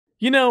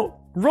You know,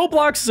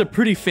 Roblox is a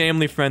pretty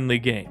family-friendly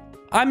game.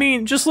 I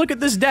mean, just look at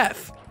this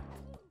death.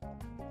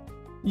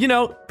 You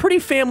know, pretty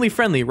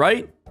family-friendly,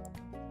 right?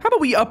 How about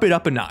we up it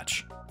up a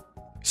notch?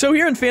 So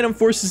here in Phantom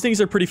Forces,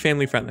 things are pretty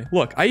family-friendly.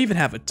 Look, I even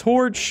have a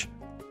torch.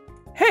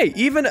 Hey,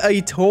 even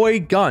a toy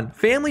gun.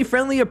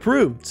 Family-friendly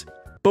approved.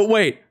 But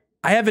wait,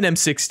 I have an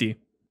M60.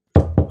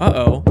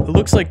 Uh-oh, it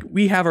looks like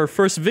we have our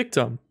first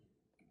victim.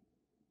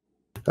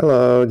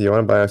 Hello, do you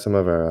want to buy some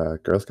of our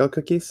Girl Scout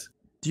cookies?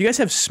 Do you guys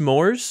have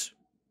s'mores?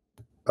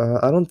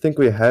 I don't think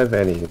we have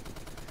any.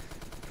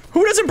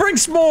 Who doesn't bring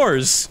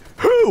s'mores?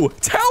 Who?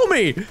 Tell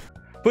me!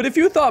 But if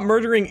you thought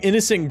murdering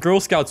innocent Girl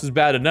Scouts was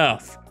bad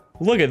enough,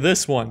 look at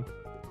this one.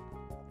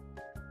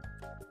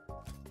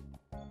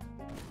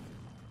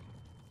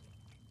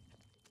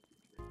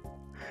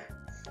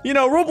 You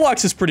know,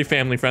 Roblox is pretty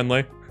family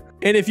friendly.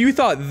 And if you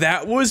thought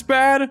that was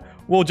bad,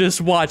 well, just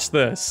watch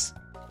this.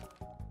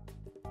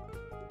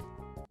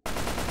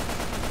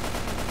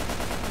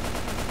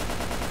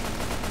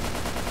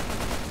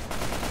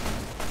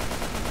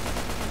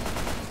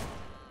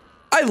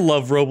 I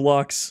love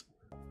Roblox.